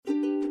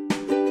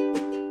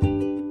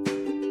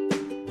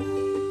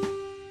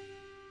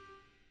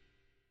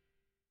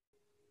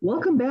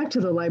Welcome back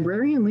to the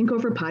Librarian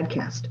Linkover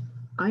podcast.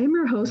 I am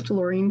your host,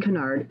 Laureen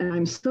Kennard, and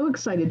I'm so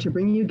excited to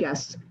bring you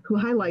guests who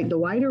highlight the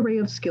wide array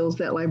of skills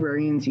that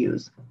librarians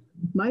use.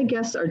 My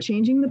guests are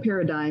changing the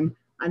paradigm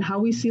on how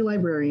we see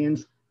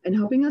librarians and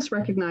helping us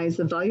recognize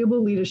the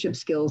valuable leadership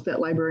skills that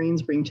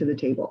librarians bring to the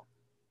table.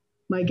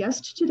 My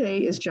guest today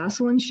is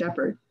Jocelyn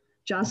Sheppard.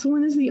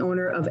 Jocelyn is the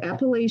owner of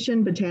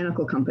Appalachian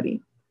Botanical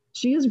Company.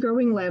 She is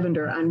growing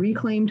lavender on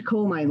reclaimed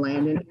coal mine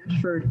land in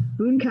Ashford,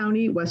 Boone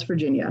County, West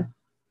Virginia.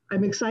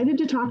 I'm excited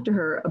to talk to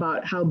her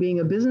about how being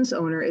a business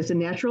owner is a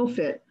natural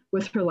fit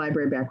with her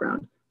library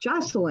background.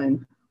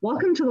 Jocelyn,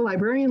 welcome to the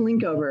Librarian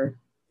Linkover.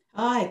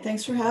 Hi,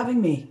 thanks for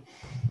having me.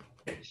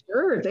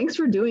 Sure, thanks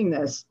for doing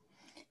this.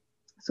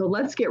 So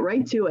let's get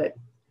right to it.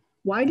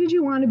 Why did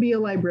you want to be a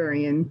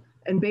librarian?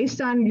 And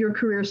based on your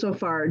career so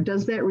far,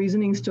 does that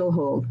reasoning still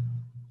hold?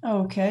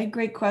 Okay,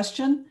 great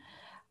question.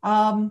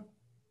 I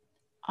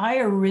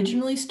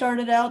originally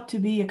started out to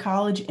be a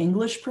college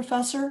English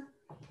professor.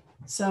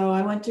 So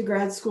I went to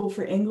grad school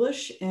for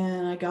English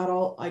and I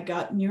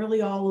got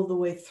nearly all of the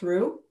way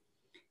through.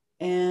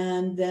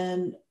 And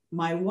then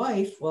my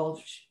wife,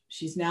 well,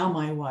 she's now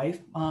my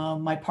wife,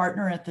 my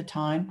partner at the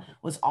time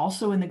was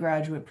also in the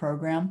graduate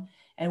program.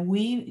 And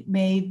we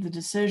made the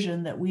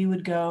decision that we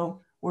would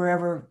go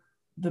wherever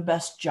the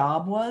best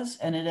job was.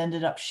 And it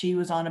ended up she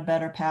was on a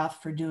better path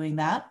for doing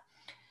that.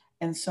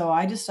 And so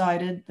I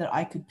decided that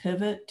I could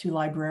pivot to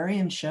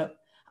librarianship.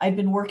 I'd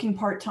been working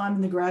part-time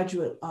in the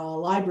graduate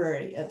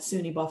library at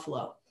SUNY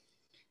Buffalo.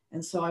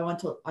 And so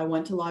I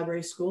went to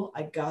library school.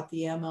 I got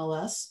the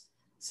MLS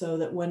so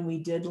that when we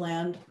did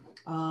land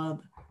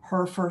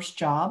her first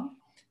job,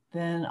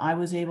 then I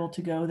was able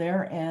to go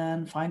there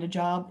and find a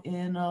job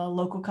in a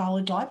local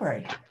college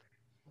library.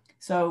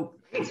 So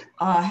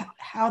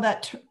how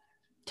that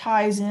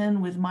ties in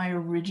with my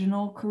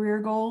original career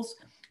goals,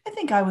 I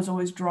think I was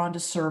always drawn to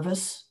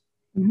service.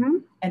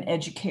 And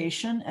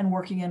education, and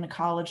working in a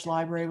college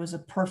library was a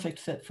perfect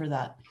fit for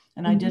that.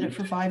 And I did it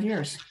for 5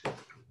 years.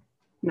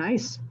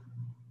 Nice.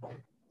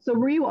 So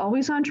were you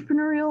always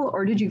entrepreneurial,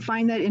 or did you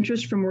find that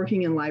interest from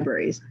working in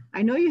libraries?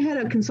 I know you had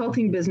a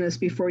consulting business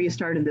before you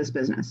started this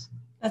business.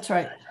 That's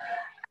right.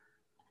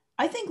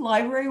 I think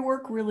library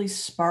work really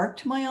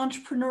sparked my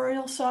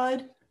entrepreneurial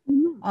side,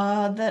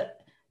 that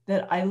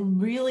I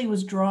really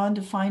was drawn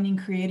to finding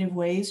creative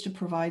ways to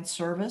provide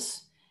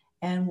service.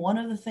 And one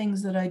of the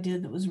things that I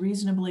did that was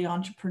reasonably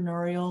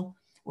entrepreneurial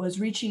was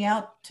reaching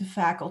out to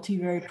faculty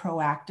very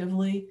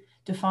proactively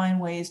to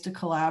find ways to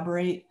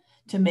collaborate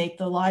to make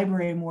the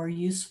library more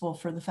useful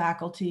for the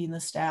faculty and the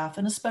staff,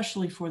 and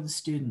especially for the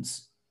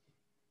students.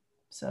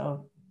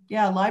 So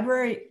yeah,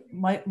 library,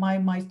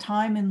 my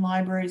time in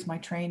libraries, my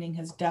training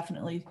has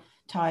definitely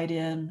tied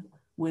in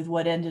with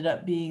what ended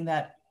up being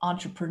that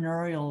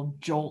entrepreneurial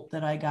jolt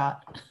that I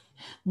got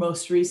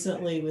most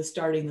recently with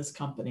starting this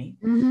company.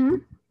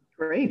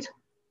 Great.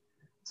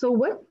 So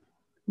what,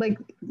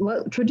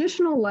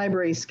 traditional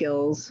library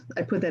skills,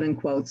 I put that in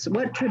quotes,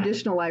 what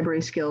traditional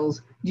library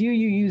skills do you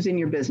use in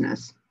your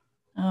business?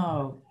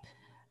 Oh,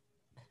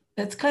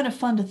 it's kind of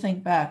fun to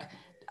think back.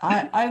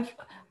 I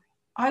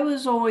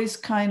was always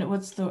kind of,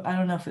 I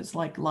don't know if it's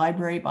like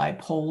library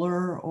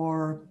bipolar,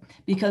 or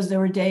because there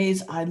were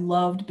days I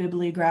loved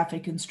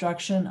bibliographic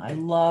instruction. I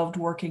loved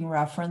working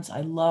reference. I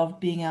loved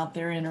being out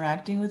there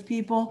interacting with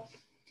people.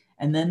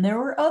 And then there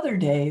were other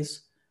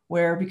days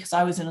where, because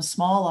I was in a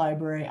small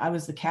library, I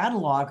was the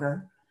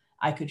cataloger.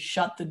 I could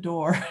shut the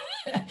door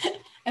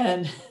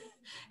and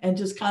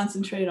just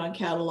concentrate on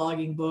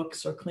cataloging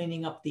books or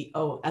cleaning up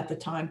at the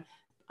time,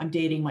 I'm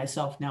dating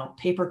myself now,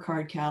 paper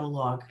card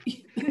catalog.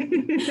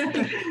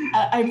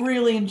 I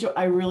really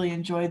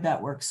enjoyed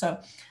that work. So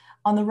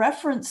on the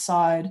reference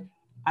side,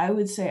 I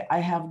would say I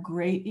have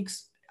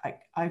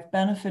I've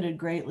benefited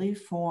greatly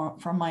from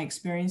my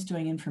experience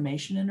doing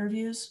information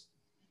interviews.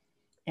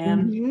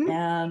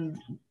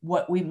 And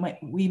what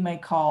we may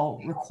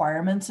call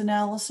requirements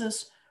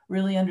analysis,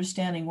 really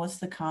understanding what's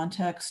the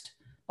context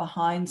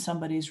behind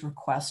somebody's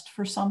request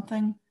for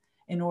something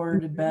in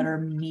order to better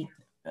meet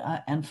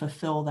and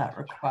fulfill that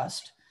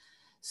request.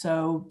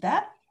 So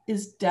that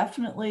is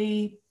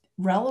definitely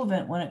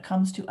relevant when it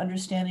comes to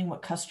understanding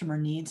what customer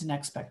needs and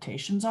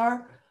expectations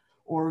are,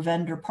 or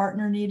vendor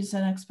partner needs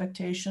and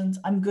expectations.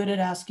 I'm good at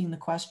asking the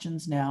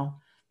questions now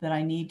that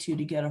I need to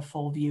get a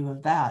full view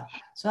of that.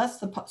 So that's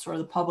the sort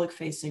of the public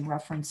facing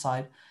reference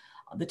side.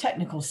 The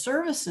technical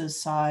services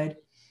side,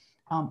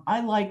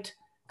 I liked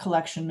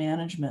collection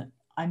management.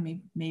 I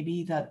mean,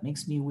 maybe that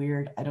makes me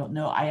weird. I don't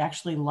know. I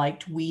actually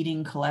liked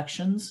weeding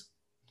collections.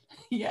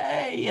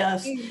 Yay,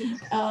 yes.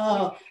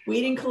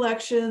 Weeding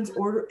collections,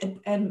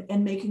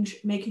 and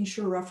making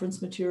sure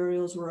reference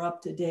materials were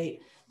up to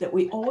date, that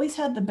we always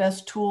had the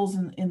best tools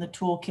in the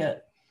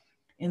toolkit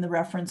in the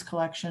reference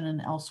collection and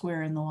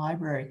elsewhere in the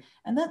library.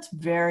 And that's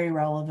very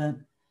relevant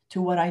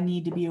to what I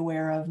need to be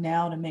aware of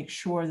now to make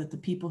sure that the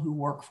people who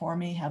work for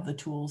me have the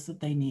tools that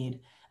they need,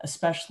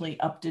 especially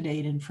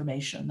up-to-date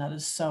information. That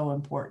is so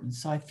important.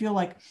 So I feel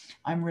like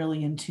I'm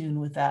really in tune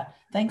with that,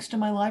 thanks to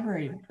my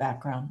library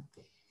background.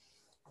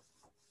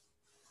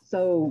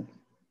 So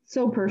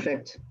So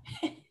perfect.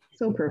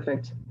 So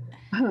perfect.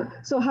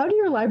 So how do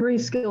your library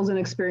skills and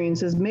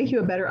experiences make you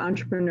a better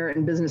entrepreneur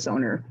and business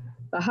owner?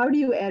 How do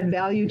you add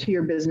value to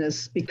your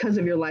business because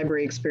of your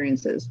library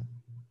experiences?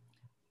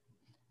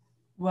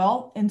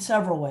 Well, in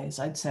several ways,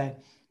 I'd say.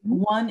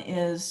 One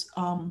is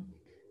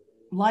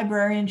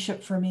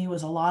librarianship for me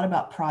was a lot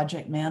about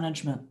project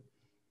management.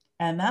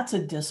 And that's a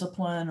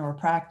discipline or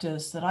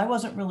practice that I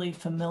wasn't really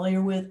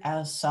familiar with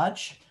as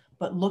such,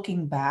 but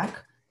looking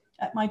back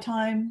at my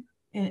time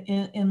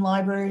in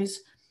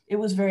libraries, it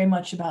was very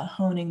much about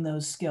honing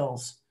those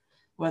skills,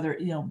 whether,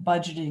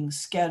 budgeting,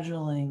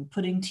 scheduling,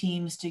 putting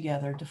teams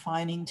together,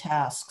 defining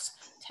tasks,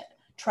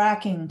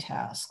 tracking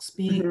tasks,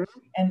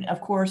 and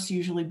of course,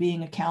 usually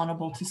being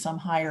accountable to some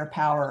higher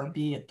power,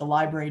 be it the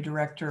library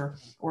director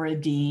or a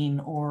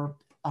dean or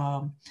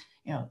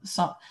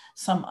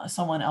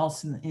someone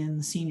else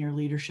in senior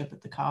leadership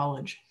at the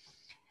college.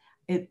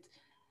 I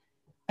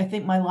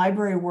think my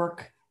library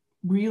work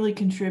really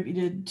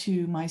contributed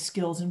to my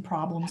skills in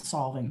problem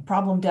solving,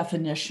 problem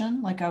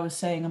definition, like I was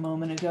saying a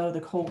moment ago, the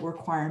whole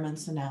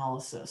requirements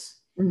analysis.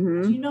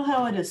 Do you know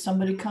how it is?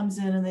 Somebody comes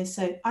in and they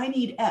say, I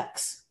need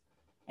X.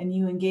 And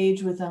you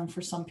engage with them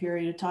for some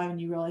period of time and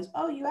you realize,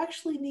 oh, you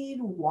actually need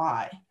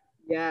Y.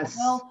 Yes.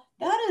 Well,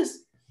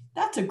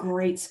 that's a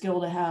great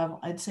skill to have,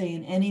 I'd say,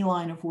 in any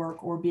line of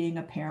work or being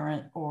a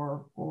parent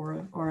or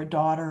a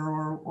daughter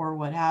or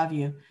what have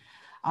you.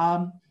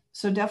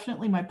 So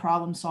definitely my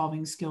problem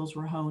solving skills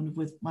were honed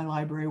with my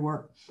library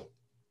work.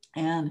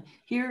 And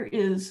here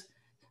is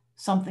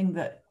something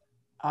that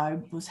I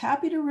was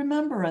happy to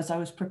remember as I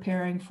was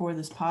preparing for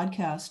this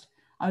podcast.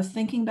 I was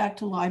thinking back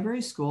to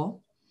library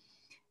school,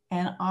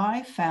 and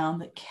I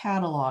found that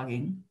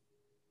cataloging,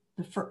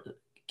 the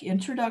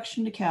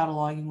introduction to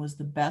cataloging, was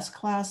the best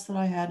class that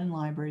I had in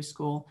library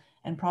school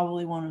and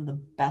probably one of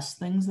the best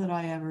things that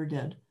I ever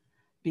did,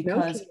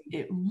 because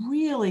it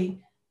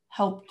really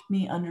helped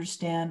me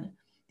understand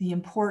the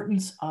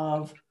importance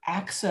of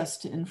access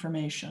to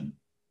information,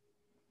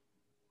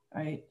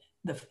 right?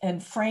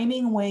 And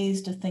framing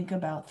ways to think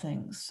about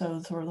things. So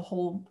sort of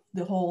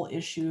the whole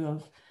issue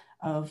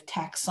of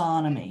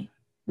taxonomy,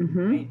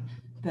 right?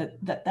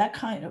 That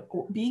kind of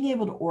being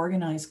able to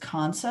organize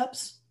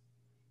concepts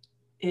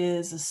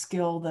is a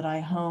skill that I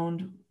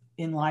honed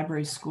in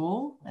library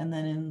school and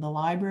then in the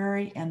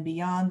library and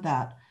beyond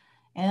that.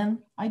 And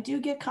I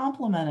do get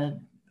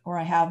complimented, or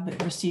I have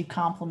received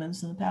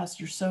compliments in the past.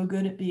 You're so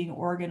good at being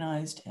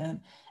organized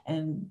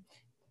and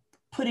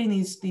putting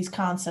these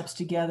concepts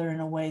together in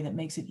a way that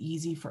makes it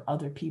easy for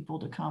other people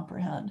to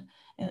comprehend.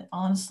 And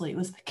honestly, it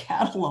was the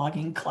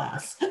cataloging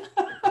class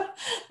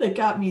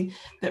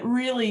that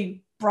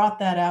really brought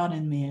that out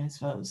in me, I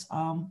suppose.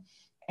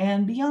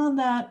 And beyond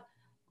that,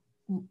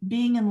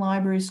 being in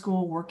library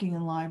school, working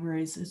in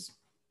libraries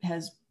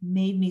has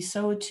made me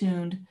so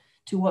attuned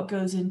to what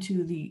goes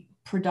into the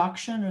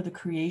production or the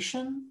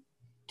creation,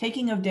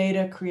 taking of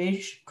data,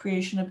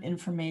 creation of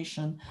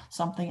information,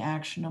 something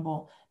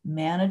actionable,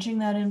 managing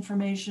that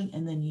information,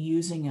 and then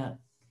using it.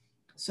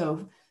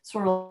 So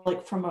sort of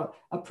like from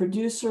a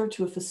producer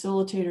to a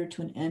facilitator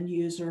to an end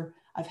user,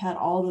 I've had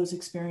all those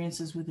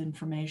experiences with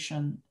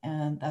information,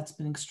 and that's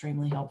been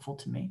extremely helpful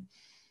to me.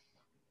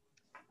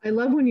 I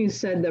love when you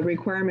said the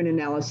requirement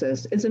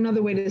analysis. It's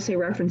another way to say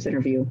reference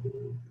interview,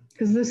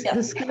 because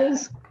the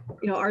skills,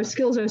 our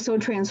skills are so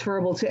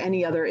transferable to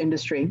any other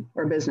industry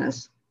or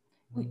business.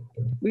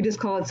 We just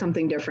call it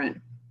something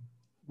different.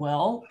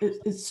 Well,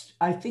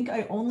 I think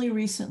I only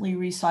recently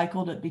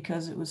recycled it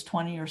because it was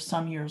 20 or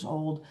some years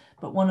old,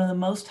 but one of the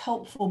most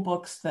helpful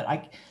books that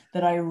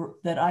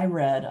I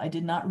read, I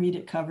did not read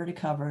it cover to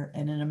cover,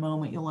 and in a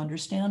moment you'll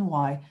understand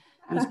why.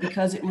 It was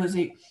because it was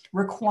a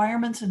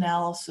requirements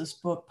analysis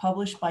book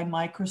published by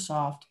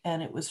Microsoft,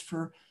 and it was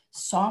for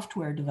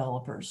software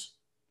developers.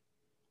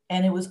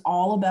 And it was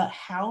all about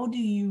how do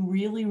you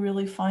really,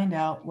 really find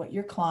out what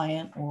your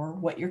client or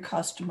what your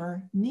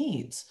customer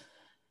needs,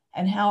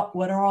 and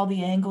what are all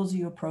the angles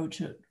you approach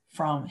it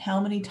from, how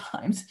many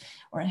times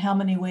or in how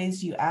many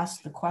ways you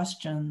ask the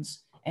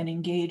questions and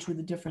engage with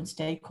the different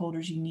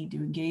stakeholders you need to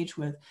engage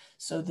with,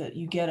 so that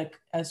you get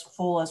as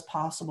full as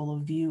possible a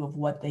view of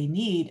what they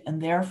need,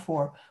 and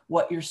therefore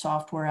what your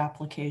software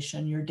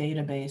application, your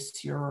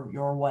database,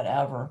 your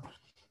whatever,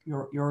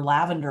 your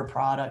lavender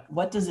product,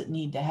 what does it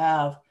need to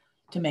have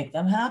to make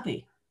them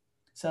happy.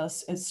 So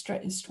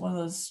it's one of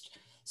those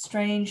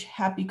strange,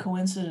 happy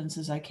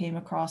coincidences. I came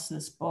across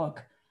this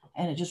book,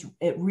 and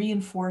it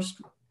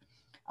reinforced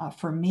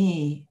for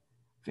me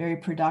very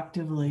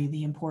productively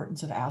the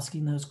importance of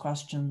asking those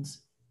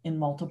questions in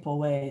multiple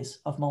ways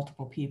of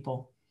multiple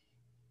people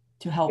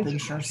to help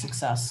ensure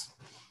success.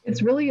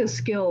 It's really a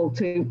skill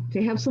to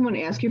have someone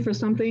ask you for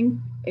something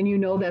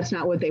and that's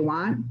not what they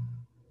want,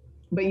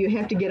 but you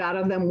have to get out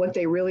of them what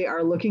they really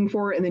are looking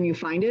for, and then you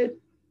find it.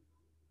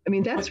 I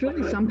mean, that's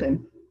really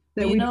something.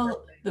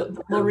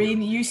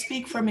 Lorene, you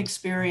speak from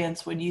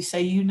experience when you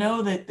say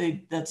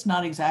that that's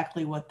not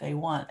exactly what they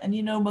want. And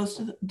most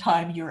of the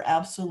time you're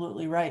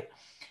absolutely right.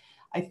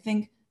 I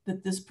think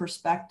that this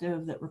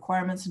perspective that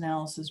requirements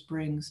analysis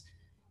brings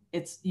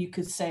you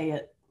could say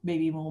it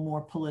maybe a little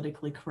more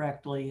politically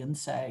correctly and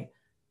say,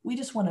 we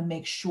just want to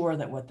make sure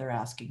that what they're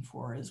asking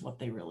for is what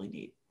they really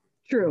need.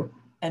 True.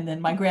 And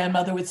then my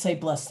grandmother would say,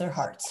 bless their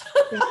hearts.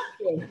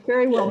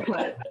 Very well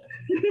put.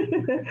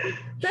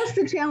 That's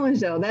the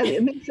challenge, though.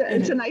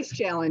 It's a nice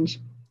challenge.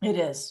 It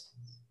is.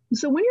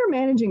 So when you're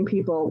managing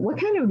people, what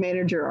kind of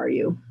manager are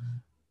you?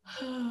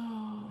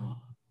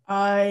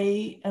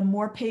 I am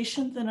more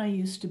patient than I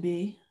used to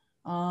be,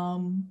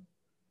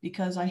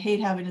 because I hate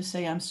having to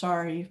say I'm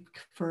sorry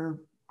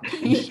for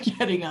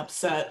getting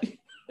upset,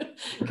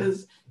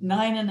 because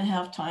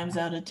 9.5 times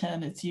out of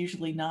 10, it's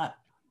usually not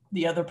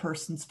the other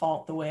person's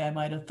fault the way I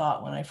might have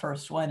thought when I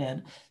first went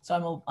in.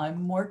 So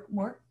I'm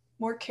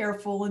more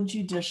careful and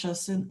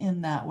judicious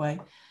in that way.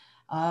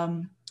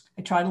 I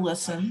try to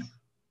listen.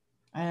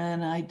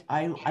 And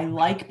I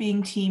like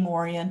being team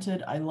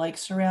oriented. I like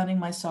surrounding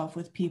myself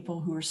with people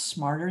who are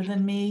smarter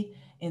than me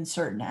in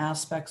certain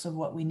aspects of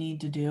what we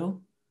need to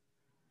do.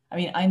 I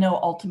mean, I know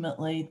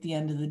ultimately at the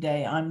end of the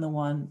day, I'm the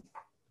one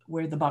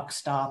where the buck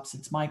stops.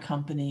 It's my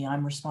company.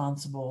 I'm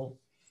responsible.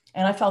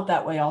 And I felt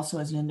that way also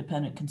as an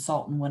independent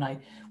consultant when I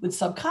would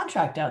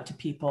subcontract out to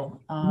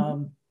people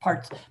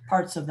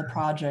parts of the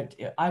project.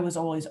 I was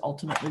always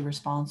ultimately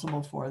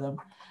responsible for them.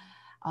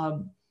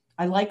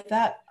 I like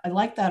that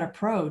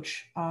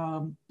approach,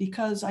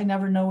 because I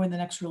never know where the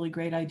next really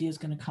great idea is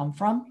going to come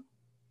from,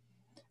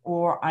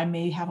 or I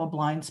may have a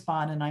blind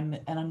spot and I'm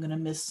going to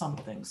miss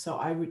something. So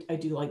I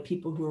do like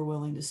people who are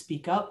willing to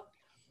speak up,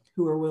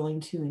 who are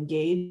willing to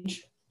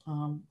engage.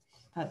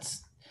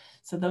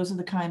 So those are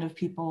the kind of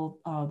people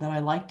that I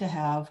like to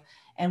have.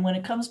 And when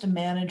it comes to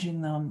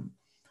managing them,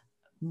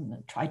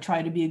 I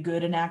try to be a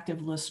good and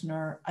active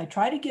listener. I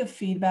try to give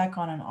feedback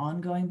on an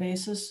ongoing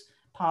basis,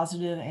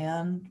 positive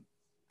and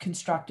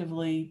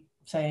constructively,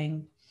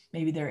 saying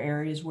maybe there are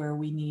areas where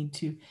we need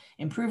to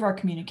improve our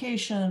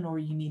communication, or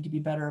you need to be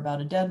better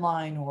about a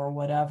deadline or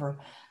whatever.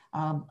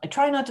 I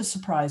try not to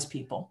surprise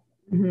people.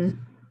 Mm-hmm.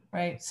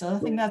 Right. So I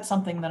think that's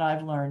something that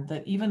I've learned,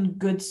 that even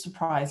good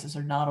surprises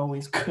are not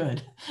always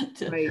good,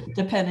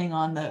 depending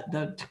on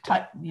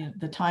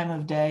the time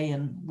of day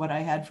and what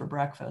I had for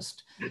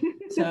breakfast.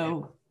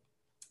 So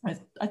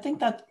I think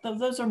that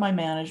those are my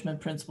management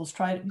principles.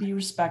 Try to be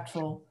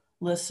respectful,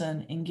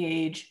 listen,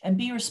 engage, and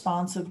be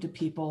responsive to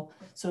people.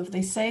 So if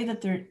they say that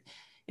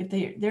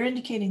they're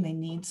indicating they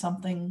need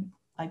something,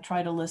 I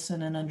try to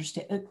listen and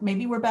understand.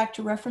 Maybe we're back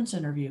to reference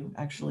interview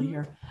actually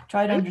here.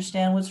 Try to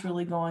understand what's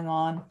really going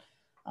on,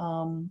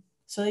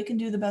 so they can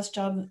do the best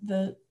job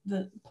that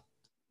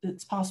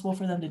it's possible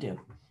for them to do.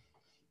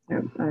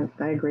 Yeah,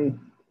 I agree.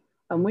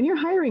 When you're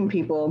hiring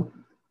people,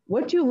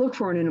 what do you look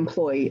for in an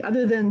employee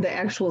other than the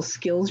actual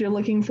skills you're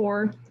looking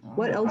for?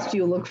 What else do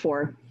you look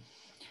for?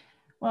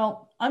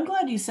 Well, I'm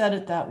glad you said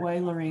it that way,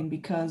 Lorraine,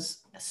 because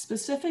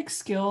specific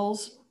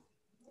skills,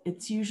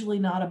 it's usually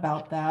not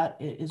about that.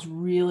 It is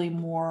really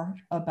more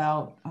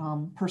about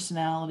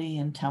personality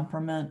and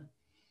temperament.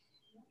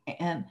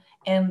 And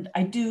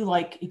I do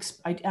like,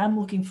 I'm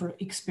looking for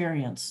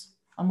experience.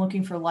 I'm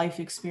looking for life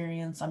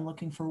experience. I'm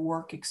looking for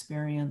work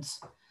experience.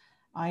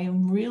 I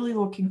am really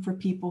looking for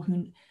people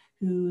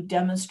who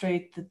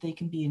demonstrate that they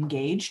can be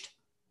engaged,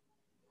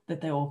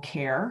 that they will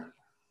care,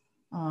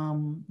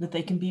 that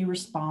they can be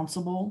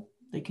responsible,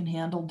 they can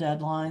handle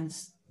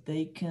deadlines,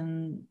 they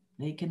can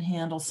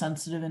handle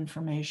sensitive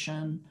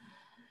information,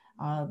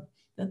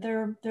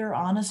 that they're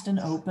honest and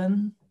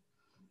open,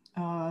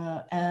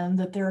 and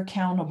that they're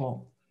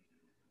accountable.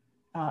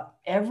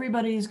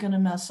 Everybody's going to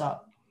mess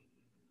up.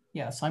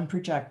 Yes, I'm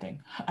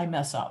projecting. I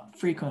mess up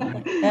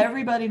frequently.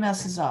 Everybody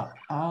messes up.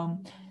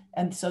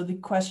 And so the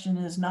question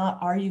is not,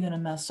 are you going to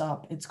mess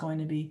up? It's going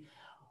to be,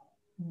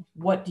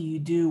 what do you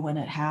do when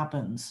it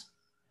happens?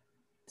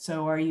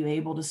 So are you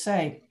able to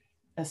say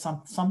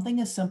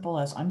something as simple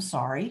as, I'm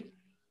sorry,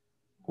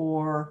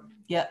 or,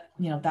 yeah,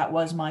 that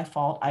was my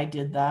fault, I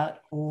did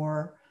that,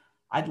 or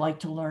I'd like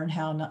to learn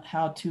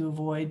how to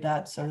avoid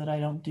that so that I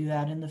don't do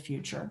that in the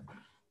future.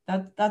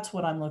 That's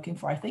what I'm looking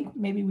for. I think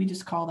maybe we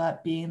just call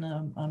that being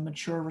a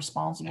mature,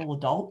 responsible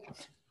adult.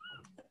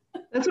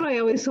 That's what I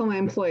always tell my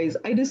employees.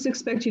 I just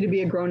expect you to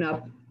be a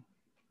grown-up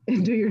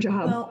and do your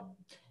job. Well,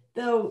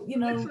 though,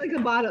 that's like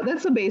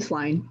that's a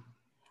baseline.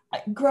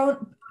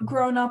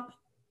 Grown up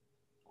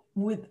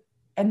with,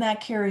 and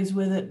that carries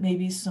with it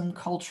maybe some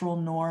cultural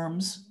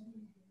norms,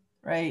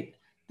 right?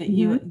 That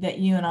you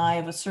and I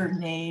of a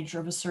certain age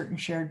or of a certain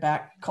shared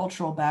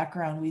cultural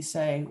background, we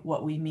say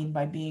what we mean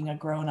by being a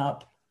grown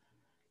up.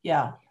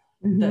 Yeah.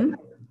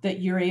 That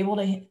you're able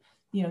to,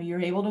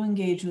 you're able to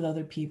engage with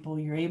other people.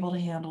 You're able to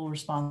handle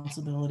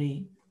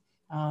responsibility.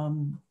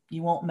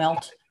 You won't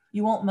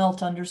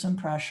melt under some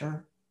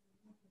pressure.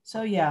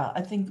 So yeah,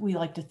 I think we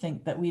like to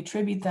think that we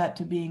attribute that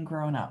to being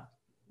grown up.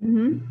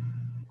 Mm-hmm.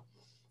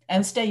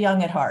 And stay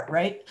young at heart,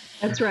 right?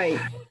 That's right.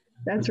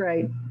 That's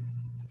right.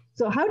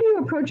 So how do you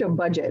approach a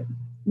budget?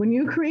 When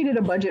you created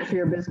a budget for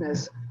your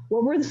business,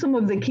 what were some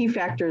of the key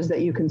factors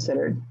that you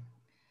considered?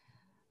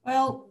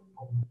 Well,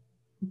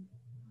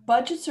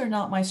 budgets are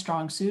not my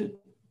strong suit.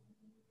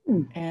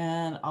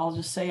 And I'll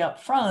just say up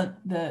front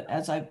that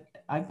as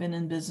I've been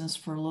in business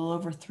for a little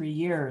over 3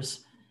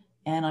 years,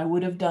 and I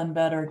would have done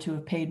better to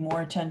have paid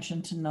more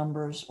attention to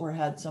numbers or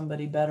had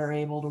somebody better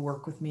able to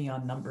work with me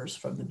on numbers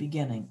from the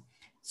beginning.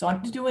 So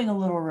I'm doing a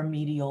little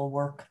remedial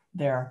work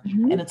there,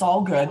 and it's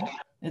all good.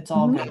 It's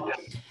all good.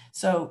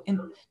 So,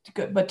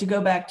 but to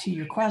go back to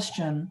your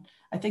question,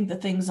 I think the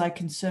things I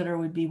consider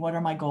would be, what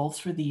are my goals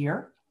for the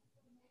year?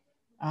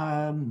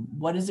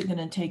 What is it going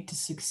to take to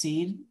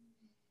succeed?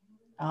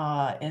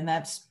 And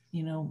that's,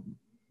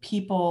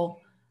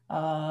 people,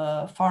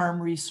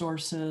 farm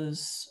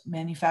resources,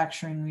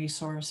 manufacturing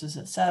resources,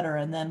 et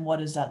cetera. And then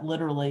what is that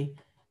literally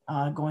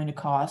going to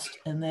cost?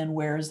 And then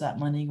where is that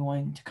money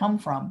going to come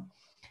from?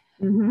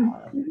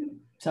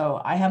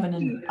 So I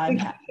haven't,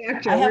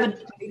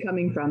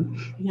 coming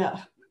from.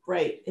 Yeah,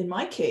 right. In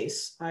my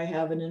case, I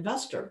have an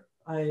investor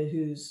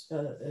who's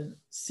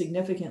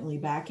significantly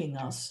backing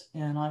us.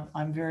 And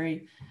I'm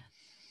very,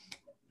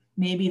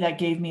 maybe that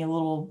gave me a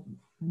little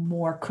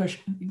more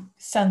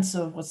sense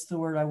of, what's the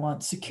word I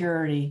want,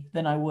 security,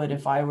 than I would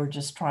if I were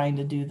just trying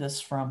to do this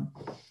from,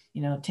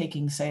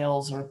 taking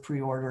sales or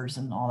pre-orders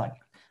and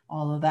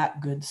all of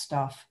that good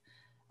stuff.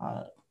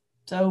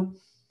 So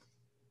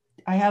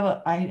I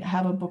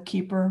have a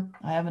bookkeeper,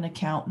 I have an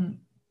accountant.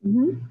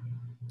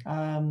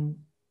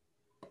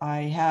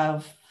 I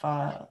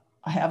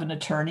have an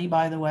attorney,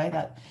 by the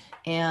way,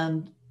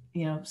 and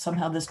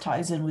somehow this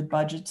ties in with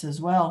budgets as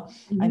well.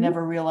 I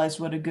never realized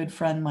what a good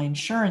friend my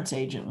insurance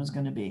agent was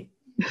going to be,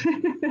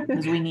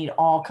 because we need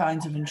all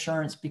kinds of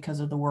insurance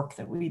because of the work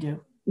that we do.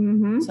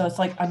 So it's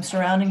like I'm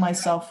surrounding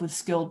myself with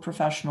skilled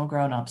professional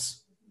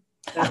grown-ups.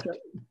 That's right.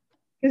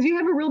 Because you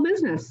have a real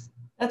business.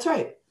 That's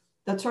right.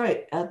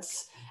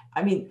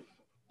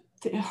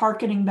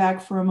 Hearkening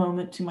back for a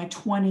moment to my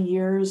 20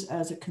 years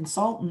as a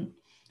consultant,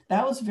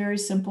 that was a very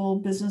simple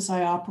business.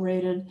 I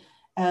operated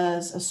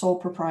as a sole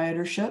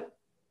proprietorship.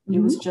 It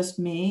was just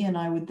me, and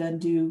I would then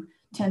do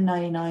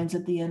 1099s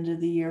at the end of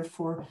the year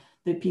for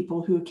the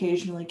people who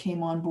occasionally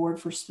came on board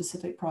for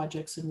specific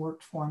projects and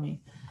worked for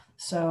me.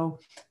 So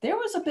there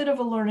was a bit of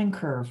a learning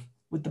curve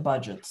with the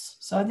budgets.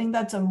 So I think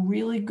that's a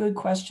really good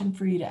question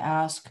for you to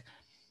ask,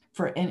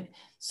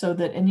 so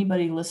that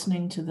anybody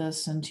listening to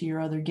this and to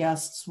your other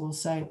guests will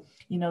say,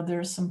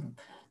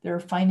 there are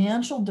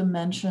financial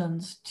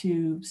dimensions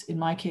to, in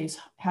my case,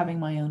 having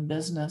my own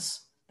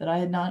business that I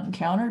had not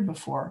encountered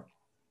before.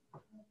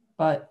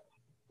 But,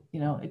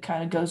 it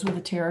kind of goes with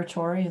the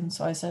territory. And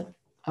so I said,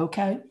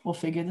 okay, we'll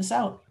figure this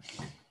out.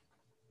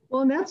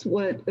 Well, and that's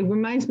what it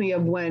reminds me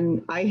of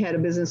when I had a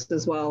business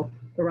as well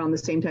around the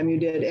same time you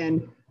did.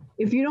 And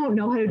if you don't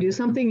know how to do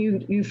something,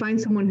 you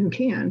find someone who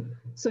can.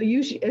 So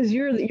as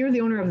you're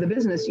the owner of the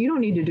business, you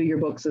don't need to do your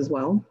books as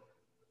well.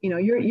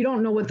 You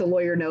don't know what the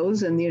lawyer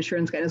knows and the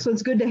insurance guy knows. So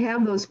it's good to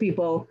have those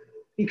people,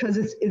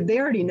 because they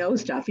already know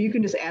stuff. You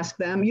can just ask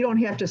them. You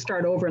don't have to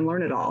start over and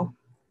learn it all.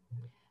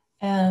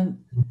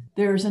 And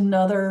there's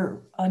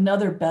another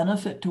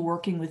benefit to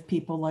working with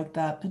people like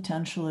that,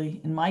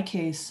 potentially. In my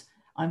case,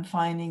 I'm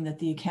finding that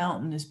the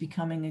accountant is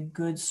becoming a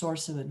good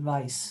source of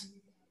advice.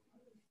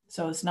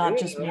 So it's not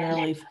just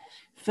merely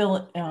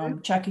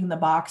checking the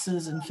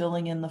boxes and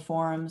filling in the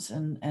forms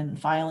and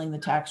filing the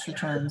tax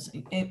returns.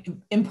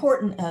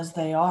 Important as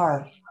they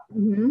are,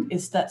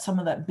 is that some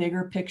of that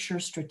bigger picture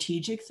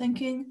strategic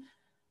thinking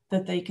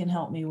that they can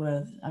help me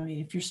with. I mean,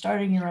 if you're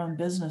starting your own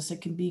business,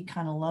 it can be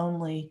kind of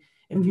lonely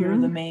if you're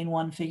the main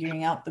one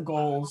figuring out the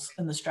goals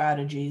and the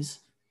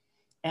strategies.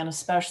 And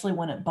especially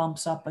when it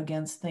bumps up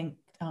against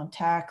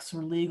tax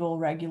or legal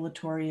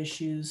regulatory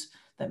issues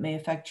that may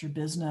affect your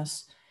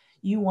business.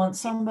 You want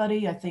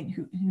somebody, I think,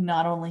 who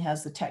not only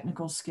has the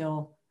technical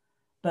skill,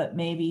 but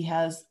maybe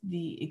has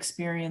the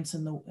experience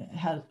and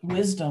has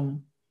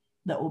wisdom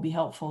that will be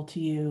helpful to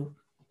you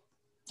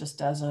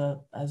just as a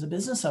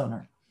business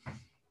owner.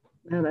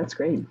 Oh, that's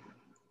great.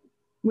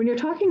 When you're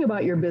talking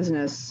about your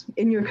business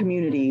in your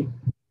community,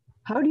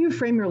 how do you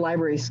frame your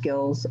library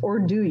skills, or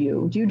do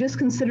you just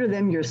consider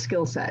them your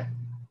skill set?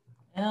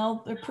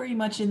 Well, they're pretty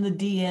much in the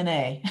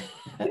DNA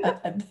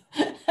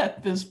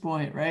at this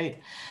point, right?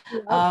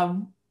 Yeah.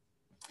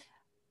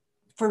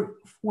 For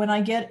when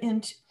I get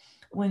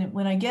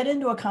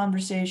into a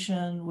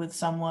conversation with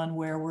someone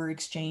where we're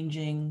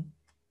exchanging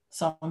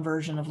some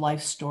version of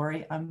life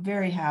story, I'm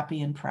very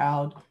happy and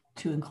proud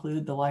to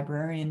include the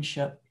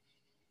librarianship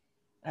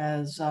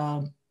as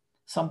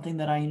something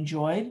that I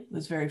enjoyed. It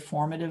was very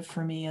formative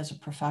for me as a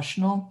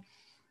professional.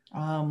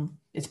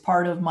 It's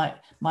part of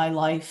my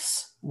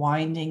life's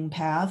winding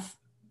path.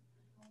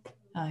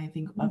 I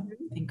think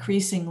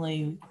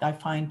increasingly I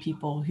find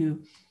people who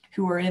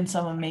are in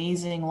some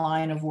amazing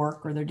line of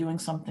work, or they're doing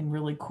something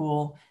really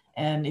cool.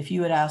 And if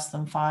you had asked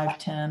them 5,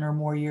 10 or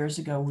more years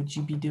ago,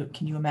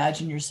 can you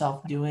imagine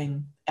yourself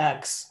doing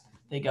X?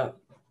 They go,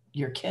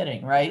 you're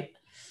kidding, right?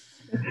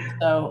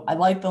 So I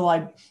like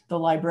the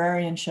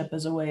librarianship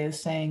as a way of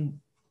saying,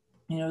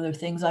 there are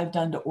things I've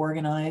done to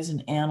organize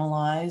and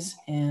analyze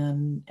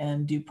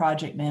and do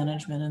project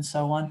management and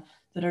so on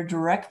that are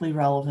directly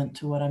relevant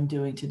to what I'm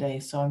doing today.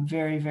 So I'm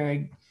very,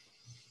 very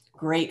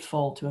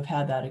grateful to have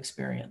had that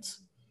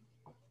experience.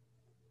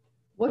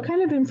 What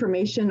kind of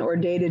information or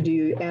data do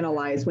you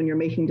analyze when you're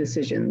making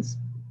decisions?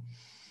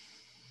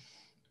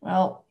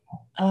 Well,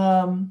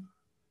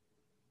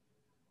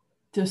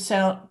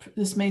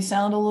 this may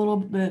sound a little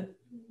bit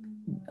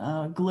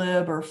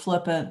glib or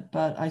flippant,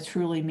 but I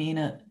truly mean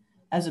it.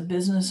 As a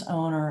business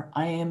owner,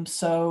 I am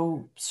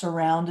so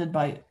surrounded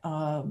by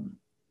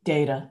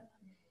data,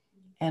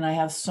 and I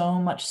have so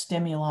much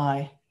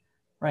stimuli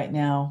right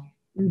now.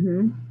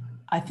 Mm-hmm.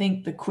 I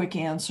think the quick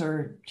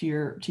answer to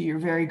your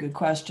very good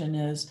question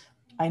is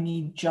I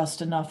need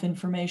just enough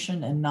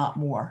information and not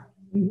more.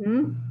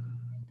 Mm-hmm.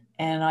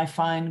 And I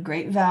find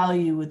great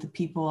value with the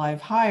people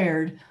I've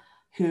hired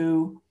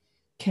who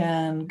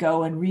can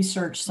go and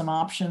research some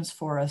options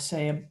for us,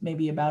 say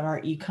maybe about our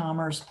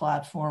e-commerce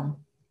platform,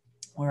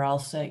 where I'll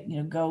say,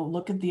 go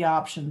look at the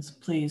options,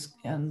 please,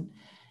 and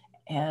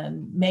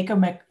make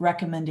a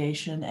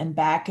recommendation and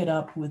back it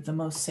up with the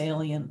most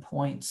salient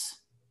points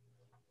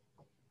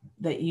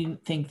that you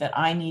think that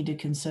I need to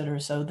consider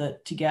so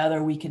that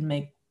together we can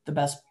make the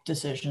best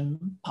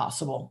decision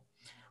possible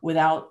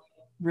without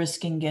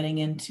risking getting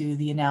into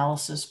the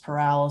analysis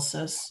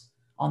paralysis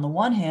on the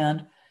one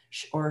hand,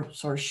 or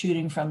sort of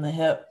shooting from the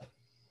hip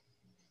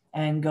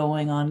and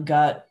going on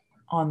gut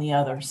on the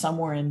other.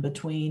 Somewhere in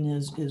between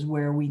is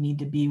where we need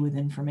to be with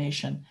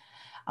information.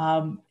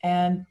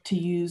 And to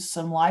use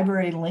some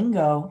library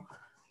lingo,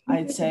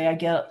 I'd say I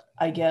get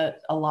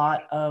a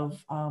lot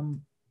of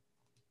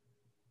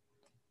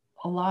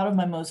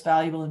my most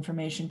valuable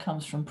information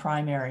comes from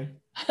primary.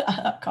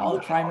 I call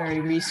it primary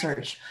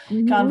research,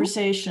 Mm-hmm.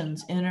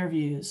 conversations,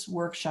 interviews,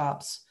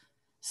 workshops,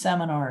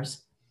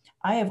 seminars.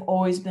 I have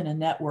always been a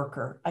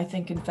networker. I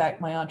think, in fact,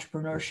 my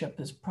entrepreneurship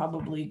has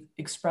probably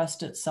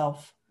expressed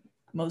itself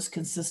most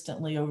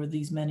consistently over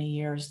these many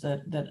years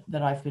that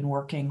I've been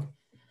working,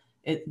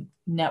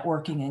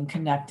 networking and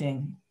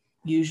connecting,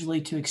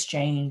 usually to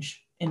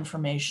exchange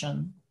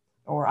information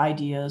or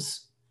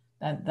ideas.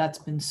 That's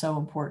been so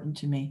important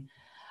to me.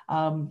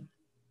 And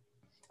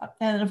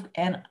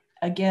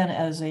again,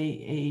 as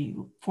a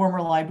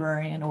former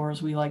librarian, or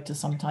as we like to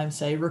sometimes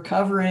say,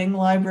 recovering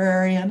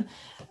librarian,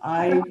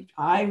 I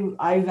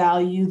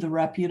value the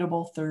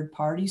reputable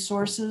third-party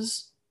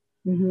sources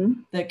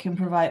Mm-hmm. that can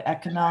provide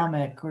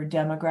economic or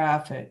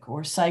demographic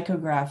or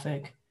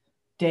psychographic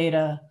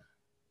data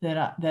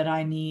that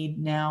I need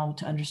now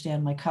to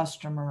understand my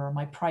customer or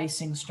my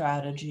pricing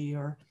strategy,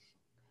 or,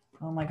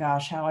 oh my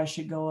gosh, how I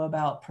should go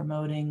about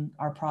promoting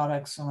our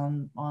products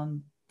on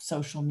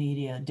social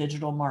media,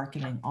 digital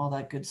marketing, all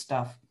that good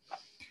stuff.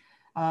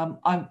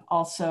 I'm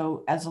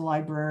also, as a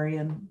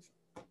librarian,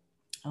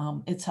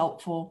 it's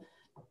helpful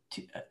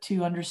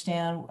to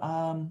understand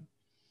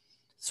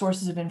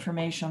sources of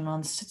information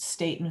on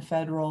state and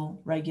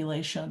federal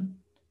regulation.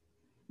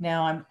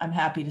 Now, I'm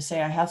happy to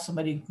say I have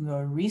somebody who can go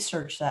and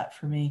research that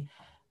for me,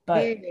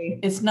 but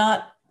it's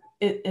not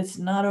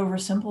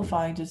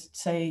oversimplifying to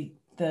say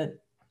that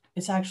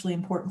it's actually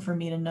important for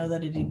me to know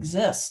that it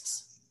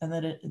exists and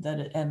that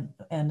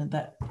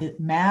it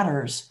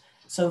matters.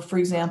 So, for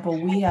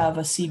example, we have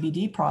a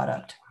CBD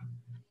product,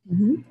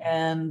 Mm-hmm.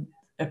 and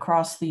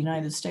across the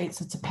United States,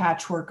 it's a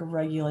patchwork of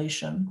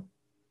regulation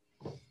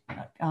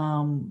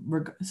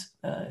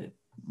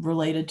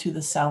related to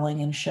the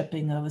selling and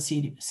shipping of a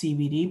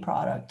CBD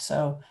product.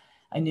 So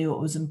I knew it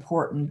was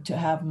important to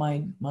have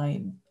my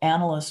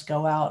analysts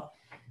go out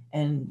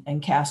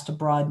and cast a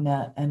broad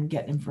net and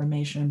get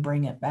information and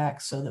bring it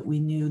back so that we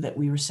knew that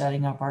we were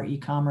setting up our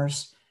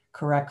e-commerce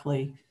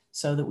correctly,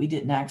 so that we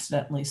didn't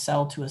accidentally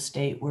sell to a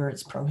state where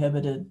it's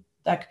prohibited.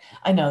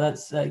 I know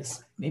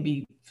that's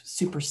maybe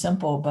super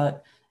simple,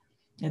 but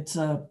it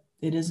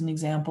is an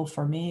example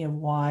for me of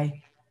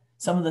why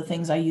some of the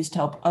things I used to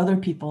help other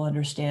people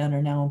understand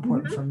are now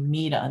important Mm-hmm. for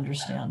me to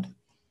understand.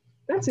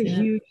 That's a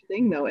huge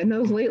thing, though, and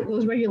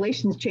those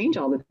regulations change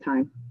all the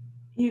time.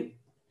 There's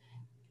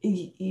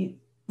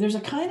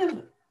a kind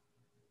of,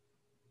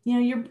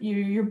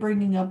 you're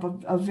bringing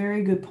up a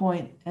very good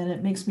point, and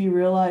it makes me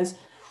realize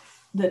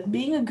that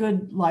being a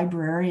good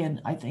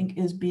librarian, I think,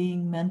 is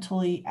being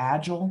mentally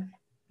agile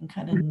and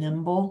kind of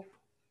nimble,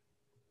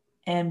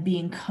 and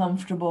being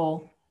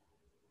comfortable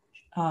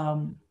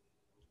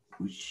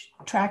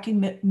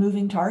tracking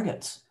moving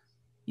targets.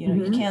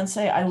 Mm-hmm. You can't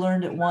say I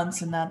learned it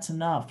once and that's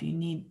enough. You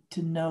need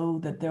to know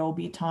that there will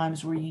be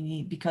times where you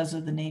need, because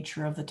of the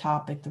nature of the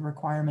topic, the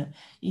requirement,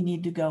 you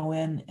need to go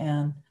in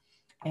and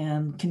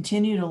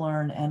continue to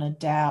learn and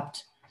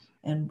adapt,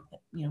 and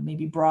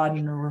maybe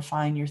broaden or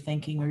refine your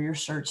thinking or your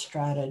search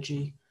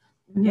strategy.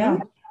 Mm-hmm. Yeah,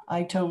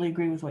 I totally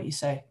agree with what you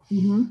say.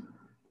 Mm-hmm.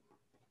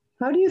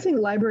 How do you think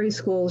library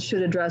schools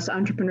should address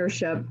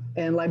entrepreneurship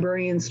and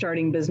librarians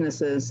starting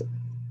businesses?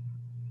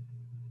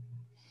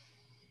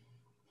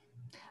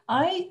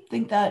 I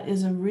think that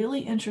is a really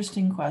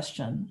interesting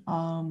question.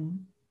 I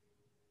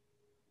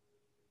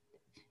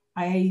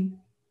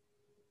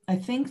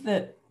think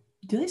that,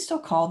 do they still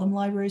call them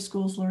library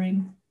schools,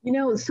 Lorraine?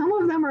 Some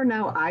of them are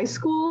now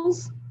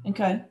iSchools.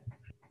 Okay.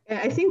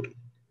 I think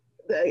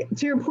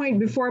to your point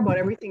before about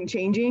everything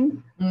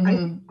changing, I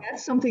think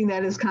that's something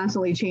that is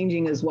constantly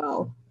changing as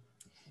well.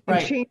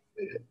 Right.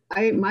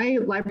 My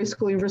library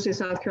school, University of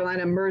South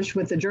Carolina, merged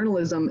with the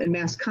journalism and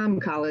mass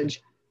comm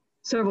college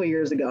several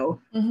years ago.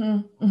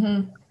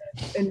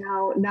 And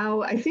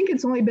now I think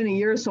it's only been a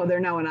year or so, they're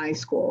now an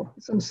iSchool.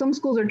 Some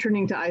schools are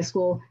turning to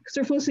iSchool because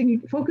they're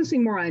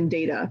focusing more on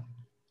data.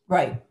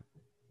 Right.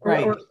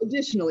 Or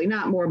additionally,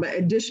 not more, but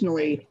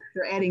additionally,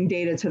 they're adding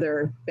data to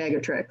their bag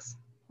of tricks.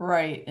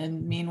 Right.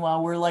 And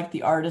meanwhile, we're like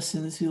the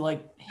artisans who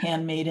like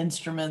handmade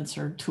instruments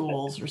or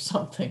tools or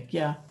something.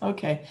 Yeah.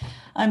 Okay.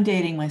 I'm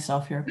dating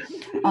myself here.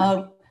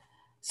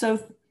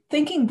 So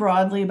thinking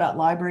broadly about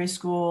library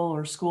school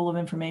or school of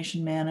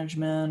information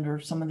management or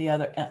some of the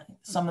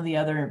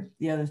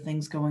other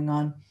things going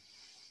on,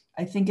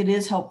 I think it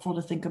is helpful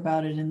to think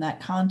about it in that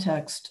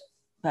context,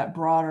 that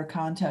broader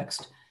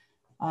context.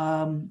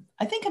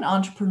 I think an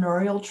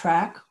entrepreneurial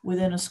track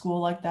within a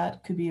school like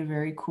that could be a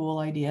very cool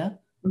idea.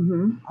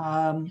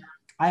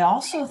 I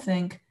also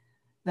think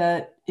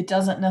that it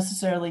doesn't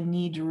necessarily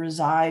need to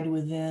reside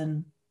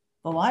within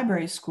the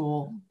library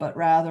school, but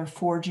rather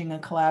forging a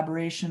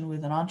collaboration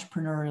with an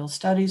entrepreneurial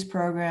studies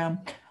program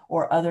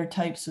or other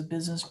types of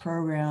business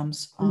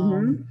programs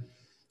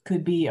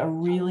could be a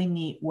really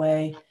neat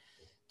way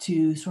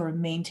to sort of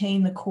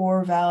maintain the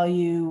core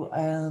value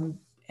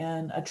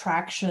and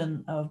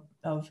attraction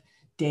of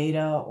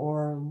data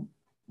or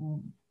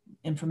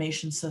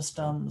information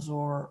systems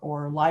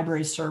or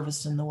library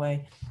service in the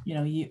way, you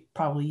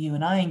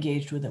and I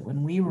engaged with it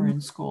when we were in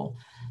school.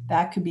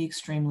 That could be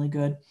extremely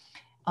good.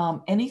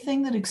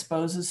 Anything that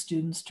exposes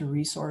students to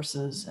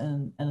resources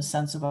and a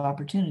sense of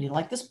opportunity,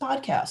 like this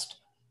podcast,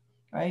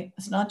 right?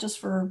 It's not just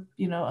for,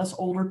 us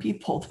older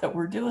people that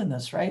we're doing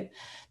this, right?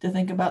 To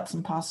think about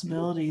some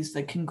possibilities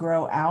that can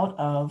grow out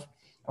of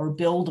or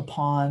build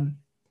upon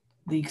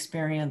the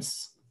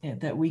experience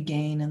that we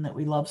gain and that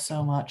we love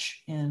so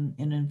much in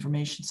an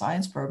information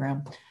science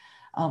program.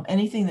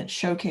 Anything that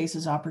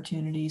showcases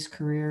opportunities,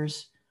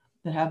 careers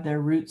that have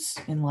their roots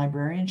in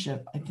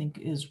librarianship, I think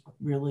is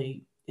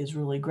really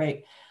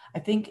great. I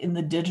think in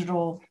the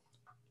digital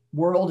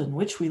world in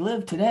which we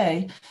live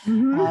today,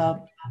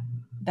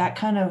 that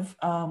kind of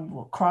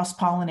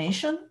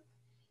cross-pollination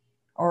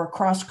or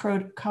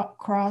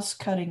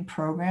cross-cutting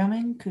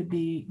programming could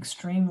be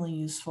extremely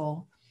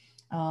useful,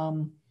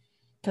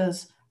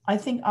 because I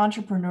think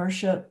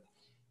entrepreneurship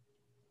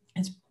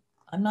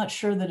I'm not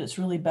sure that it's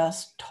really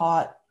best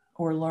taught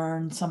or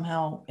learned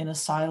somehow in a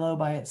silo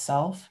by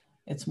itself.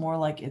 It's more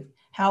like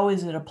how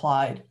is it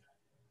applied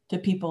to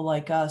people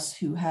like us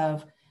who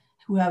have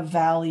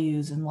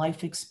values and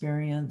life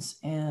experience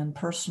and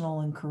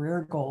personal and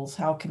career goals?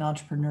 How can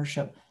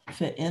entrepreneurship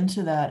fit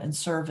into that and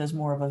serve as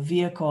more of a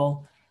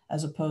vehicle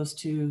as opposed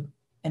to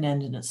an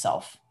end in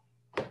itself?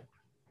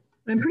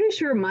 I'm pretty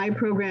sure my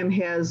program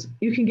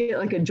you can get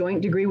like a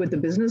joint degree with the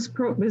business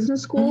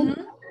school,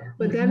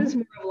 but that is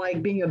more of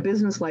like being a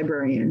business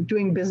librarian,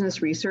 doing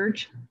business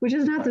research, which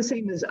is not the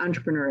same as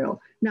entrepreneurial.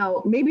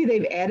 Now, maybe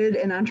they've added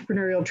an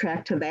entrepreneurial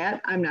track to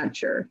that. I'm not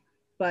sure.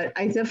 But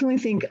I definitely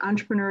think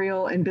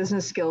entrepreneurial and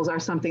business skills are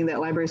something that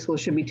library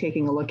schools should be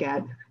taking a look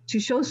at to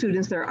show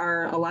students there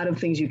are a lot of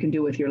things you can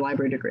do with your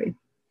library degree.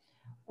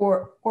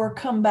 Or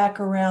come back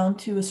around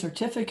to a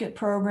certificate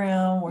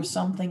program or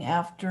something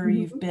after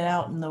you've been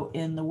out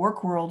in the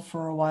work world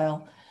for a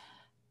while.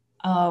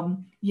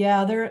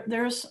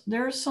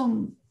 There's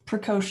some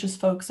precocious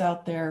folks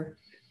out there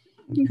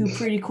who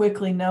pretty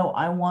quickly know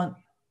I want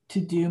to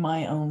do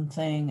my own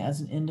thing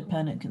as an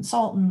independent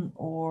consultant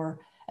or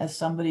as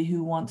somebody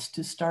who wants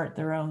to start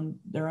their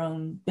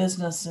own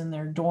business in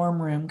their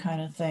dorm room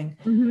kind of thing.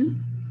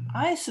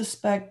 I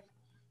suspect,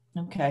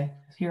 okay,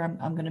 here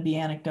I'm going to be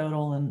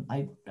anecdotal, and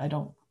I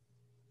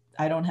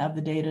don't have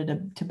the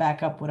data to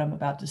back up what I'm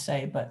about to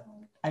say, but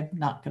I'm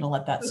not going to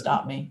let that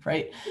stop me,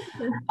 right?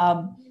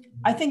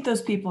 I think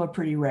those people are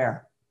pretty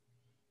rare.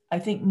 I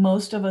think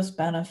most of us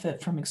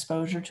benefit from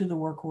exposure to the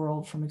work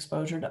world, from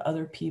exposure to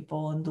other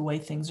people and the way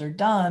things are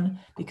done,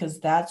 because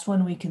that's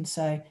when we can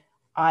say,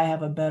 I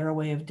have a better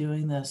way of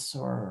doing this,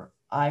 or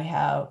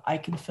I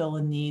can fill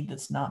a need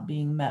that's not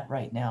being met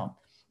right now.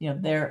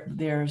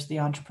 There's the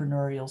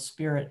entrepreneurial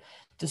spirit,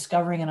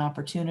 discovering an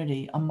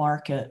opportunity, a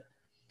market,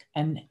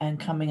 and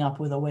coming up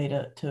with a way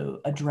to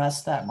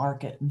address that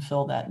market and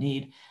fill that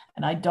need.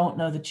 And I don't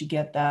know that you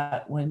get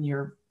that when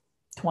you're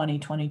 20,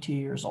 22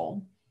 years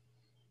old.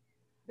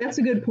 That's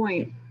a good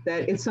point,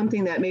 that it's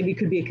something that maybe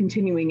could be a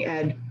continuing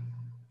ed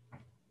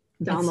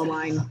down the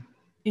line.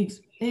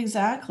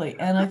 Exactly.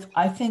 And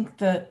I think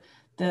that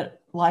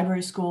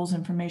library schools,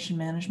 information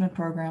management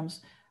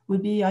programs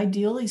would be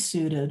ideally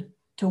suited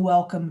to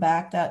welcome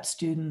back that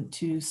student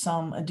to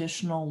some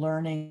additional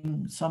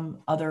learning,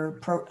 some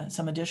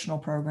additional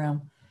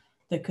program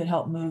that could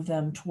help move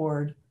them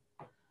toward,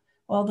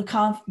 well, the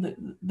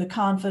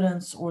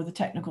confidence or the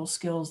technical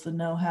skills, the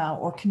know-how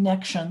or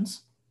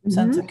connections,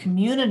 sense of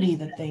community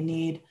that they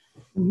need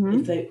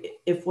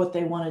if what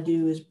they want to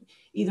do is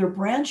either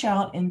branch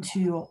out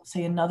into,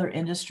 say, another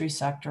industry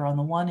sector on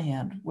the one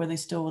hand, where they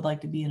still would like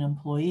to be an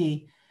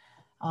employee,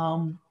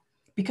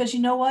 Because you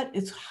know what?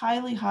 It's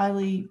highly,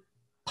 highly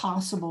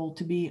possible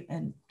to be,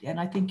 and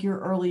I think your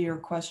earlier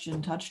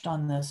question touched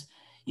on this,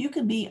 you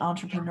can be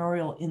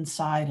entrepreneurial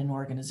inside an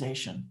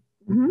organization.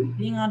 Mm-hmm.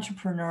 Being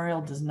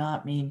entrepreneurial does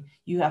not mean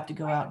you have to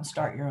go out and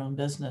start your own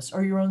business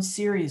or your own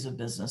series of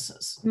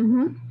businesses.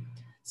 Mm-hmm.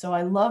 So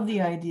I love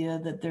the idea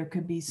that there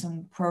could be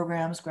some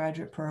programs,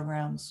 graduate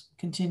programs,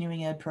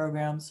 continuing ed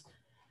programs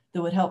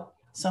that would help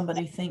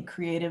somebody think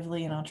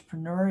creatively and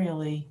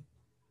entrepreneurially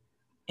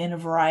in a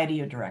variety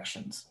of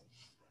directions.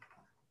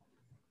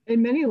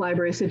 In many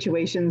library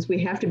situations,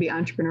 we have to be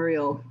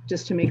entrepreneurial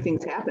just to make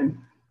things happen.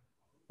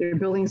 You're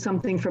building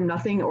something from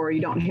nothing, or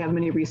you don't have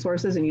many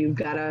resources and you've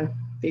got to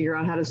figure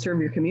out how to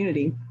serve your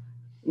community.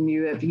 And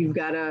you've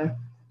got to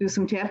do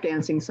some tap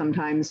dancing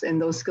sometimes,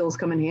 and those skills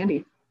come in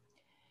handy.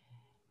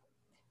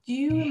 Do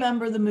you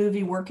remember the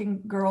movie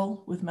Working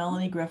Girl with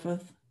Melanie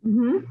Griffith?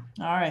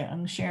 Mm-hmm. All right,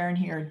 I'm sharing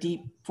here a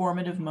deep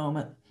formative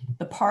moment.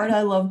 The part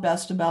I love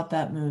best about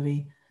that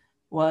movie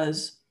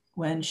was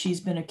when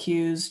she's been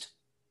accused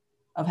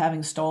of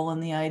having stolen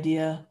the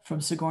idea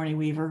from Sigourney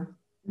Weaver.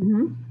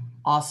 Mm-hmm.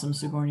 Awesome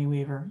Sigourney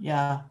Weaver.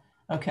 Yeah.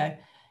 Okay.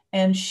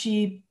 And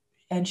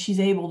she's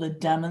able to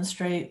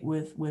demonstrate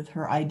with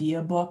her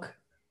idea book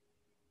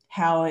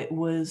how it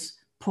was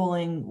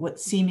pulling what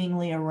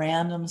seemingly a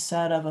random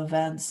set of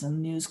events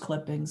and news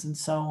clippings and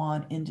so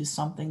on into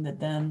something that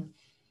then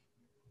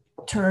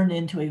turned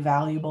into a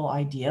valuable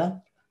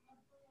idea.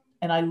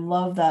 And I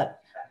love that.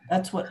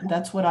 That's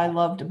what I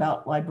loved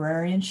about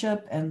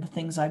librarianship and the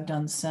things I've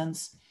done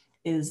since,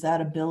 is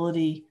that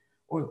ability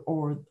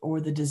or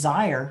the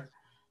desire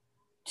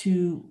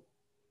to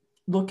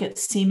look at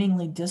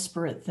seemingly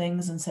disparate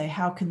things and say,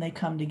 how can they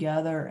come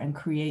together and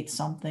create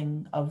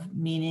something of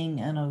meaning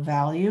and of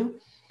value?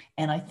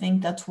 And I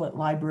think that's what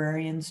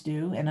librarians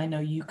do. And I know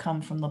you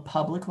come from the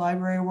public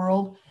library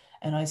world,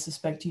 and I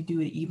suspect you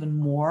do it even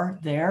more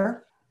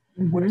there,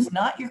 Mm-hmm. where it's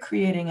not you're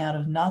creating out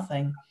of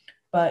nothing,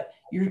 but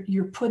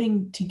you're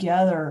putting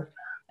together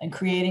and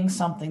creating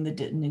something that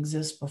didn't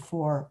exist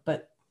before,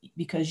 but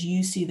because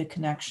you see the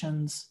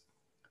connections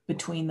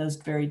between those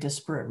very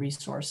disparate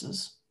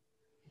resources.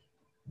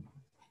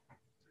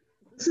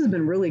 This has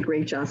been really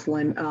great,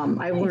 Jocelyn.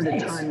 I've learned a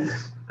ton.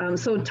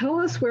 So tell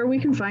us where we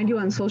can find you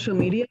on social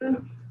media,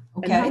 and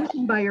how we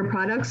can buy your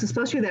products,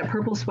 especially that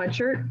purple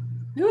sweatshirt.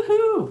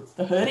 Woohoo!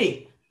 The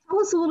hoodie.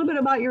 Tell us a little bit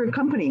about your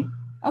company.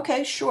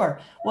 Okay, sure.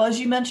 Well, as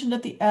you mentioned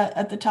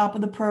at the top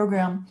of the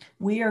program,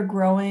 we are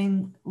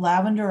growing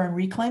lavender and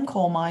reclaimed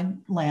coal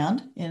mine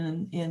land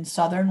in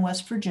southern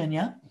West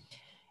Virginia.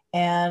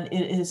 And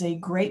it is a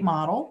great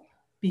model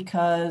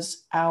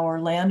because our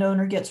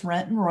landowner gets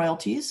rent and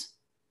royalties.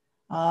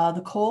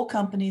 The coal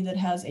company that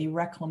has a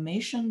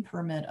reclamation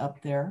permit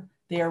up there,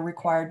 they are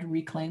required to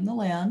reclaim the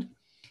land,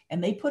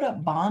 and they put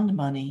up bond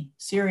money,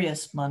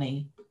 serious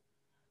money,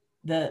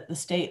 that the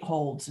state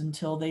holds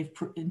until the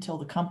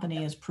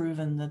company has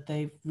proven that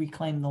they've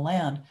reclaimed the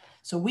land.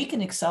 So we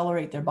can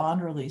accelerate their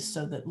bond release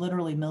so that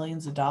literally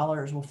millions of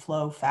dollars will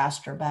flow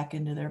faster back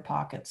into their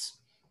pockets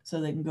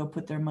so they can go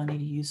put their money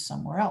to use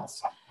somewhere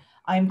else.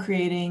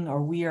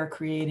 We are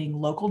creating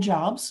local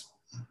jobs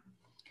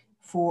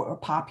for a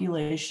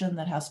population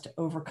that has to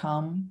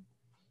overcome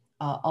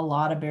a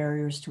lot of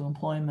barriers to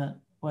employment,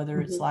 whether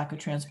it's lack of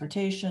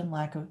transportation,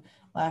 lack of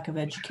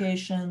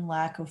education,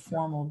 lack of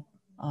formal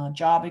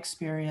job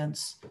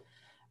experience,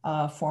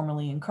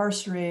 formerly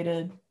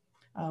incarcerated.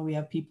 We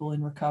have people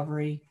in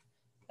recovery,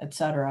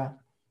 etc.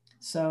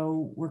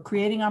 So we're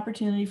creating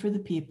opportunity for the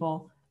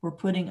people. We're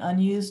putting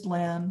unused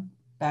land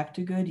back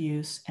to good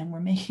use, and we're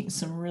making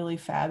some really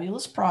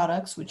fabulous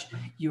products, which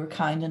you were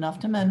kind enough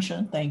to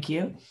mention. Thank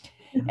you.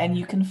 And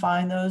you can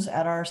find those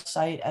at our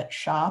site at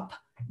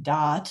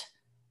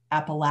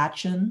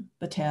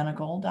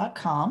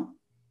shop.appalachianbotanical.com.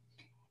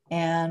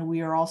 And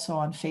we are also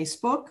on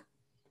Facebook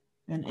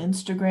and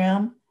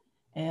Instagram.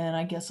 And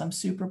I guess I'm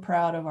super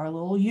proud of our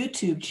little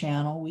YouTube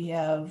channel. We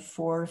have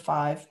 4 or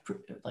 5,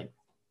 like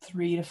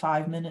 3 to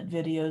 5 minute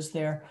videos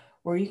there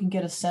where you can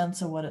get a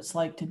sense of what it's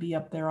like to be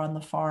up there on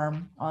the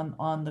farm,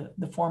 on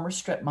the former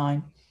strip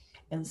mine,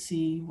 and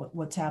see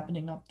what's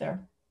happening up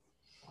there.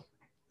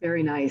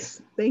 Very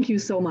nice. Thank you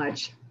so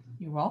much.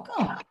 You're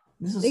welcome.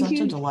 This is such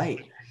a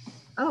delight.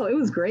 Oh, it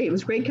was great. It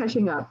was great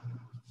catching up.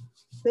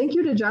 Thank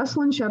you to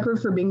Jocelyn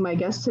Sheppard for being my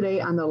guest today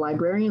on the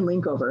Librarian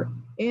Linkover.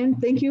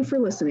 And thank you for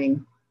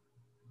listening.